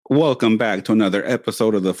Welcome back to another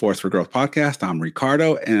episode of the Force for Growth podcast. I'm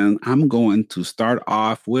Ricardo, and I'm going to start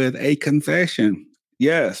off with a confession.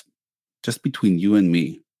 Yes, just between you and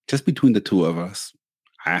me, just between the two of us,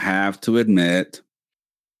 I have to admit,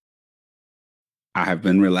 I have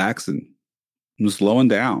been relaxing, I'm slowing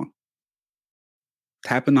down,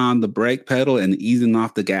 tapping on the brake pedal and easing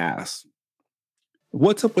off the gas.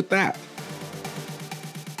 What's up with that?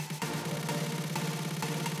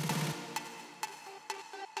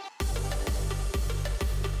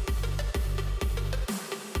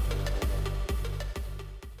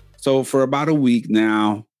 So for about a week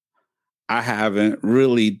now, I haven't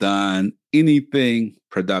really done anything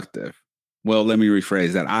productive. Well, let me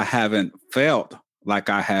rephrase that. I haven't felt like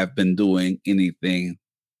I have been doing anything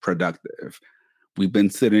productive. We've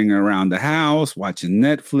been sitting around the house, watching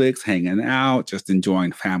Netflix, hanging out, just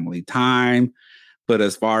enjoying family time. But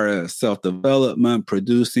as far as self-development,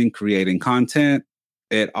 producing, creating content,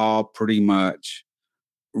 it all pretty much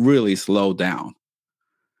really slowed down.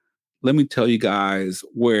 Let me tell you guys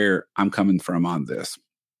where I'm coming from on this.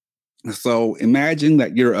 So imagine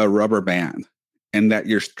that you're a rubber band and that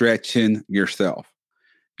you're stretching yourself.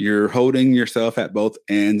 You're holding yourself at both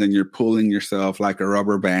ends and you're pulling yourself like a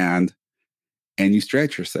rubber band and you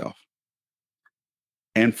stretch yourself.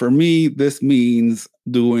 And for me, this means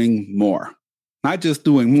doing more, not just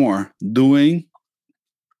doing more,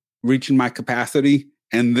 reaching my capacity,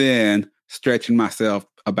 and then stretching myself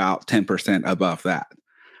about 10% above that.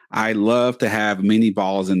 I love to have many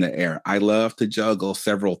balls in the air. I love to juggle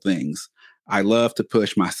several things. I love to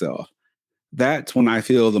push myself. That's when I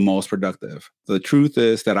feel the most productive. The truth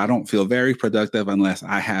is that I don't feel very productive unless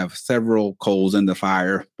I have several coals in the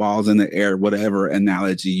fire, balls in the air, whatever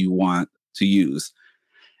analogy you want to use.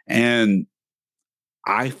 And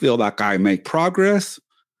I feel like I make progress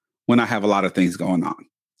when I have a lot of things going on.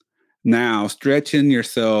 Now, stretching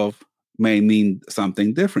yourself may mean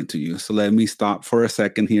something different to you. So let me stop for a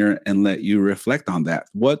second here and let you reflect on that.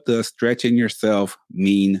 What does stretching yourself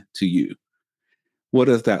mean to you? What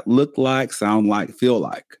does that look like, sound like, feel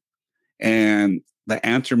like? And the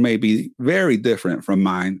answer may be very different from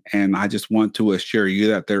mine. And I just want to assure you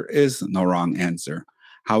that there is no wrong answer.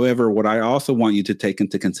 However, what I also want you to take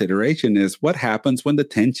into consideration is what happens when the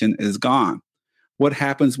tension is gone? What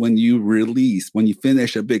happens when you release, when you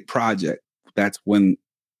finish a big project? That's when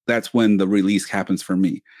the release happens for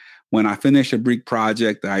me. When I finish a big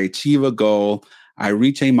project, I achieve a goal, I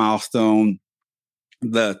reach a milestone,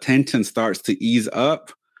 the tension starts to ease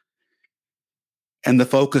up and the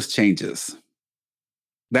focus changes.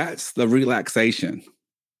 That's the relaxation.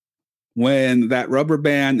 When that rubber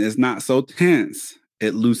band is not so tense,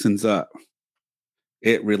 it loosens up,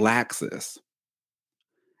 it relaxes.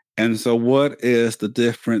 And so, what is the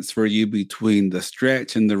difference for you between the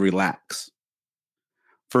stretch and the relax?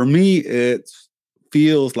 For me, it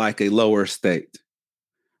feels like a lower state,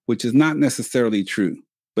 which is not necessarily true.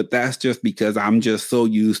 But that's just because I'm just so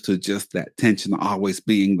used to just that tension always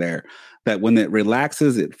being there that when it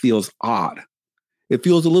relaxes, it feels odd. It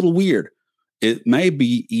feels a little weird. It may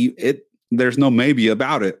be, there's no maybe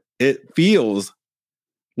about it. It feels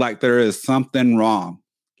like there is something wrong,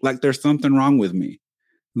 like there's something wrong with me,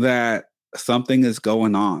 that something is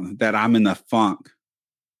going on, that I'm in a funk.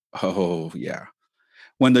 Oh, yeah.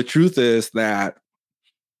 When the truth is that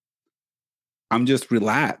I'm just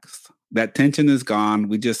relaxed. That tension is gone.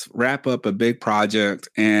 We just wrap up a big project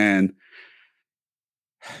and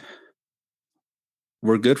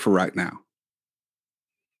we're good for right now.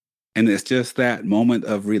 And it's just that moment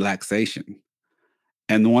of relaxation.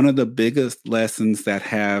 And one of the biggest lessons that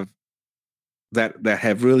have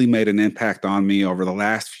really made an impact on me over the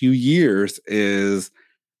last few years is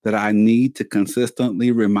that I need to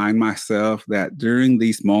consistently remind myself that during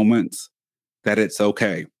these moments that it's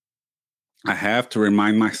okay. I have to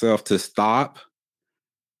remind myself to stop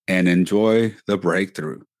and enjoy the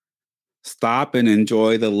breakthrough. Stop and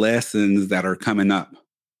enjoy the lessons that are coming up.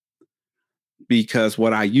 Because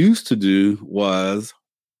what I used to do was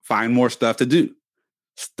find more stuff to do.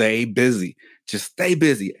 Stay busy. Just stay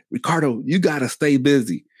busy. Ricardo, you got to stay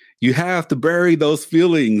busy. You have to bury those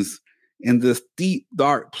feelings in this deep,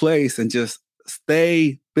 dark place and just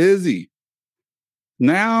stay busy.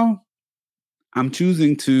 Now, I'm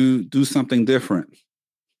choosing to do something different.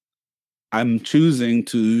 I'm choosing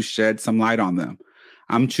to shed some light on them.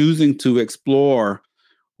 I'm choosing to explore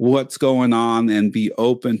what's going on and be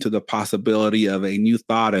open to the possibility of a new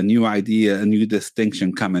thought, a new idea, a new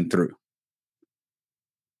distinction coming through.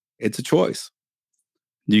 It's a choice.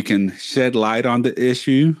 You can shed light on the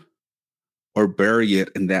issue or bury it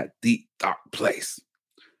in that deep, dark place.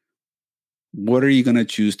 What are you going to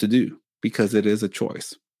choose to do? Because it is a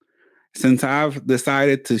choice. Since I've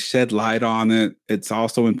decided to shed light on it, it's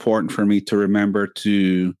also important for me to remember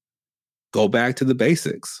to go back to the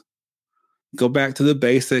basics. Go back to the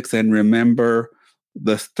basics and remember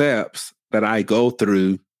the steps that I go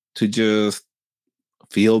through to just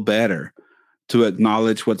feel better, to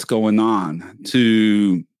acknowledge what's going on,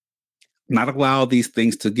 to not allow these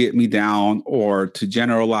things to get me down or to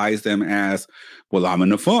generalize them as, well, I'm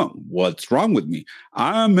in a funk. What's wrong with me?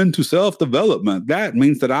 I'm into self-development. That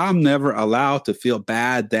means that I'm never allowed to feel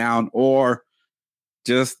bad, down, or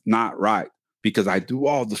just not right because I do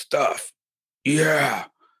all the stuff. Yeah,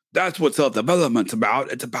 that's what self-development's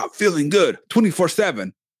about. It's about feeling good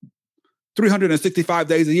 24/7, 365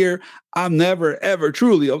 days a year. I'm never, ever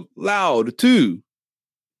truly allowed to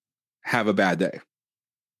have a bad day.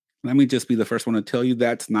 Let me just be the first one to tell you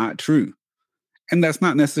that's not true. And that's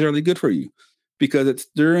not necessarily good for you because it's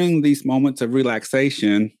during these moments of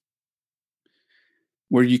relaxation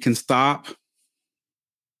where you can stop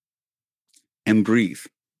and breathe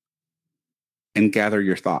and gather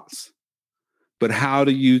your thoughts. But how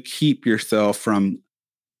do you keep yourself from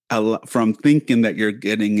thinking that you're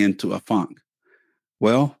getting into a funk?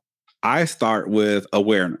 Well, I start with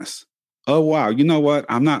awareness. Oh, wow, you know what?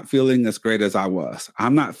 I'm not feeling as great as I was.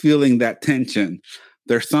 I'm not feeling that tension.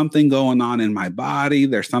 There's something going on in my body.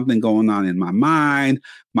 There's something going on in my mind.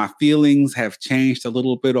 My feelings have changed a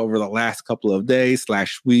little bit over the last couple of days,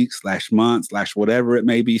 /weeks, /months, whatever it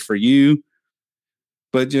may be for you.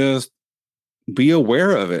 But just be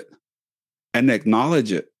aware of it and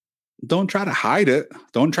acknowledge it. Don't try to hide it.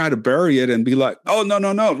 Don't try to bury it and be like, oh, no.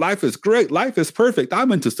 Life is great. Life is perfect.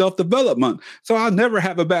 I'm into self-development, so I'll never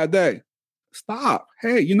have a bad day. Stop.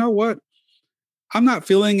 Hey, you know what? I'm not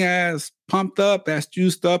feeling as pumped up, as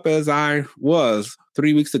juiced up as I was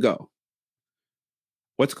 3 weeks ago.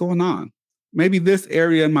 What's going on? Maybe this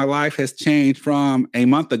area in my life has changed from a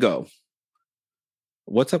month ago.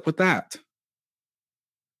 What's up with that?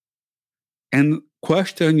 And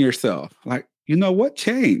question yourself, like, you know, what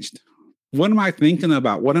changed? What am I thinking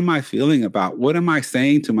about? What am I feeling about? What am I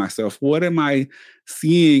saying to myself? What am I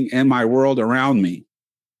seeing in my world around me?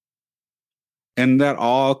 And that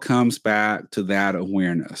all comes back to that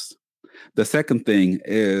awareness. The second thing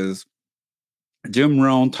is Jim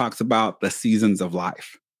Rohn talks about the seasons of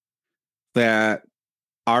life, that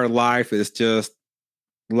our life is just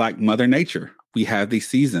like Mother Nature. We have these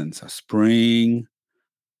seasons, spring,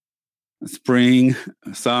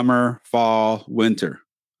 summer, fall, winter.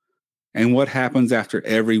 And what happens after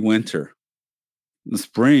every winter? The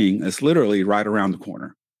spring is literally right around the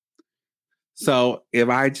corner. So if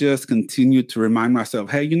I just continue to remind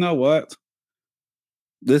myself, hey, you know what?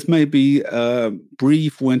 This may be a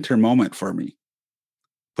brief winter moment for me,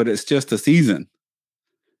 but it's just a season.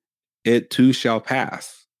 It too shall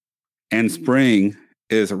pass. And spring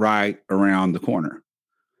is right around the corner.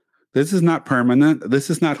 This is not permanent.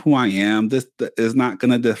 This is not who I am. This is not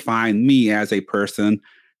going to define me as a person.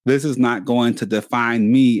 This is not going to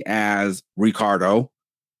define me as Ricardo,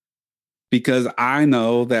 because I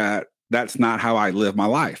know that that's not how I live my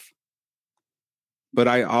life. But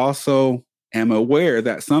I also am aware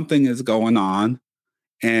that something is going on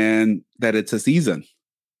and that it's a season.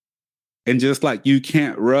 And just like you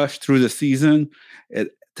can't rush through the season,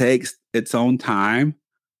 it takes its own time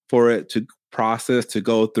for it to process, to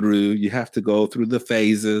go through. You have to go through the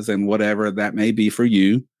phases and whatever that may be for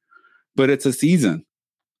you. But it's a season.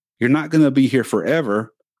 You're not going to be here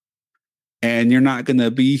forever. And you're not going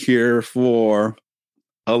to be here for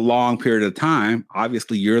a long period of time.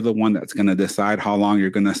 Obviously, you're the one that's going to decide how long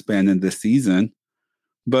you're going to spend in this season.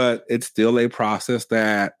 But it's still a process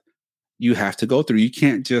that you have to go through. You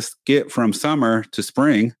can't just get from summer to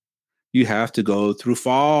spring. You have to go through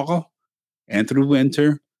fall and through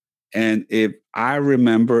winter. And if I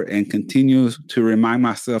remember and continue to remind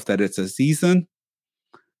myself that it's a season,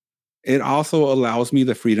 it also allows me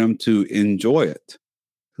the freedom to enjoy it.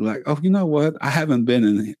 Like, oh, you know what? I haven't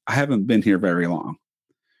been here very long.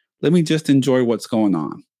 Let me just enjoy what's going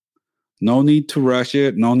on. No need to rush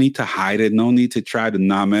it. No need to hide it. No need to try to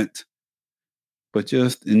numb it. But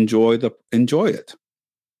just enjoy it.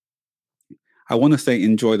 I want to say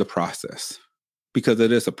enjoy the process, because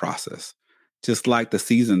it is a process. Just like the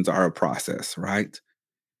seasons are a process, right?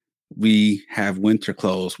 We have winter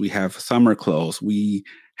clothes. We have summer clothes. We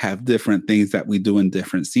have different things that we do in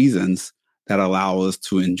different seasons that allow us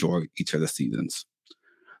to enjoy each of the seasons.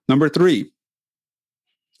 Number 3.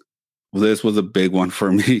 Well, this was a big one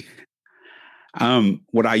for me.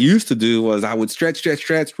 What I used to do was I would stretch,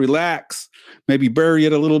 relax, maybe bury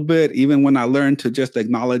it a little bit. Even when I learned to just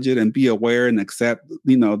acknowledge it and be aware and accept,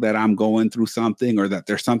 that I'm going through something or that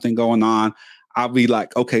there's something going on, I'll be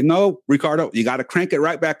like, okay, no, Ricardo, you got to crank it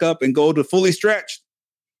right back up and go to fully stretched.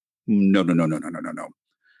 No.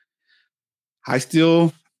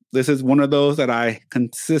 This is one of those that I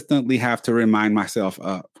consistently have to remind myself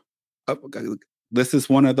of. This is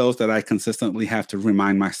one of those that I consistently have to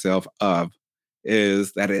remind myself of,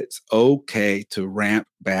 is that it's okay to ramp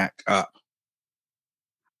back up.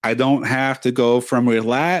 I don't have to go from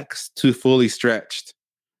relaxed to fully stretched.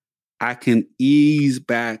 I can ease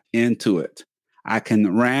back into it. I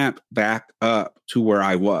can ramp back up to where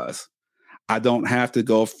I was. I don't have to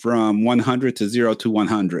go from 100 to 0 to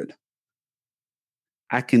 100.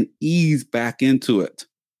 I can ease back into it.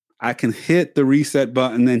 I can hit the reset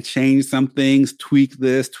button and change some things, tweak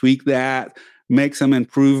this, tweak that, make some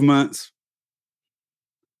improvements.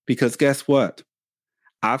 Because guess what?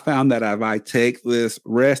 I found that if I take this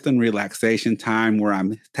rest and relaxation time where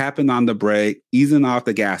I'm tapping on the brake, easing off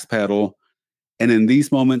the gas pedal, and in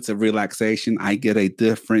these moments of relaxation, I get a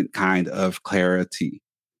different kind of clarity.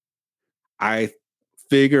 I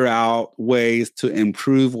figure out ways to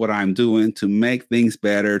improve what I'm doing, to make things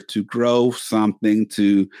better, to grow something,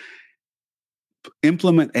 to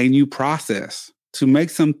implement a new process, to make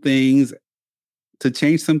some things, to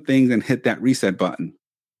change some things and hit that reset button.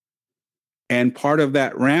 And part of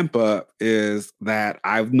that ramp up is that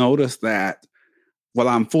I've noticed that while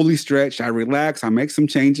I'm fully stretched, I relax, I make some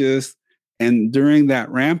changes. And during that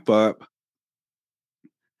ramp up,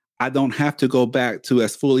 I don't have to go back to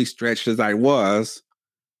as fully stretched as I was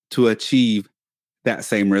to achieve that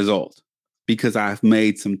same result, because I've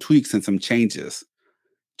made some tweaks and some changes,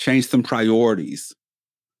 changed some priorities,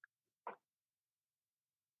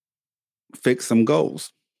 fixed some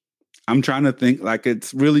goals. I'm trying to think, like,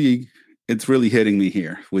 it's really hitting me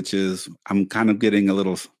here, which is I'm kind of getting a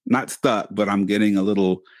little, not stuck, but I'm getting a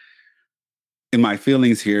little in my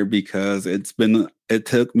feelings here, because it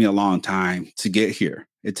took me a long time to get here.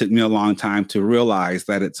 It took me a long time to realize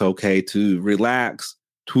that it's okay to relax,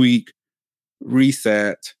 tweak,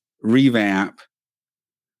 reset, revamp,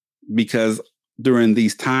 because during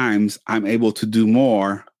these times, I'm able to do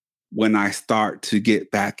more when I start to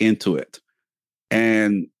get back into it.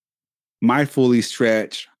 And my fully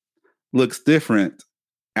stretch looks different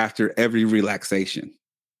after every relaxation,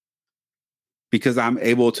 because I'm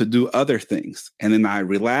able to do other things. And then I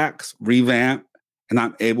relax, revamp, and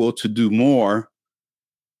I'm able to do more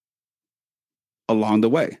along the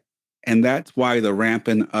way. And that's why the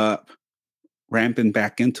ramping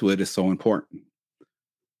back into it is so important,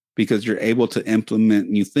 because you're able to implement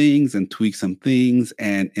new things and tweak some things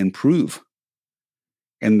and improve.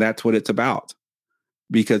 And that's what it's about.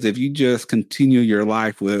 Because if you just continue your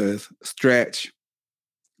life with stretch,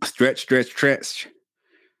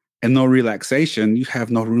 and no relaxation, you have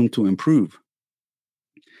no room to improve.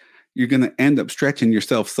 You're going to end up stretching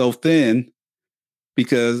yourself so thin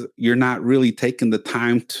because you're not really taking the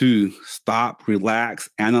time to stop, relax,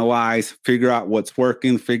 analyze, figure out what's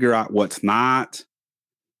working, figure out what's not,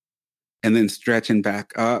 and then stretching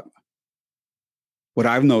back up. What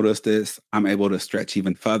I've noticed is I'm able to stretch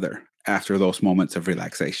even further after those moments of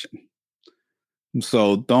relaxation.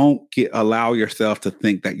 So don't allow yourself to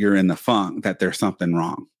think that you're in the funk, that there's something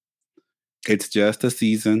wrong. It's just a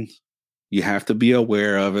season. You have to be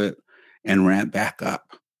aware of it and ramp back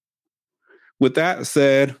up. With that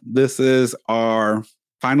said, this is our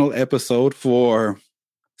final episode for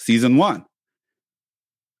season 1.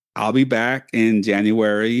 I'll be back in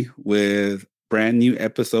January with brand new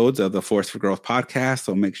episodes of the Force for Growth podcast.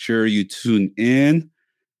 So make sure you tune in,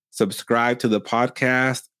 subscribe to the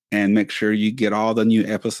podcast, and make sure you get all the new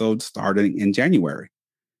episodes starting in January.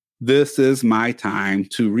 This is my time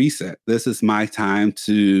to reset. This is my time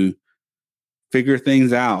to figure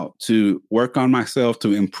things out, to work on myself,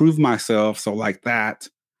 to improve myself. So like that,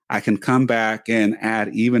 I can come back and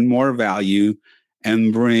add even more value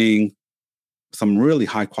and bring some really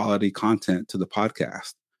high quality content to the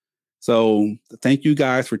podcast. So thank you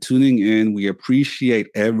guys for tuning in. We appreciate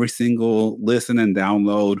every single listen and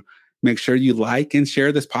download. Make sure you like and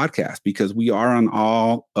share this podcast, because we are on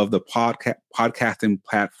all of the podcasting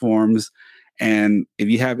platforms. And if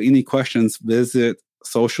you have any questions, visit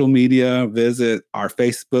social media, visit our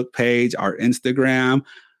Facebook page, our Instagram,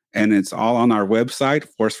 and it's all on our website,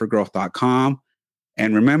 forceforgrowth.com.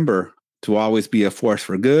 And remember to always be a force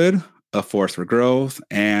for good, a force for growth,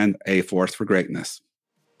 and a force for greatness.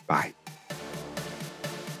 Bye.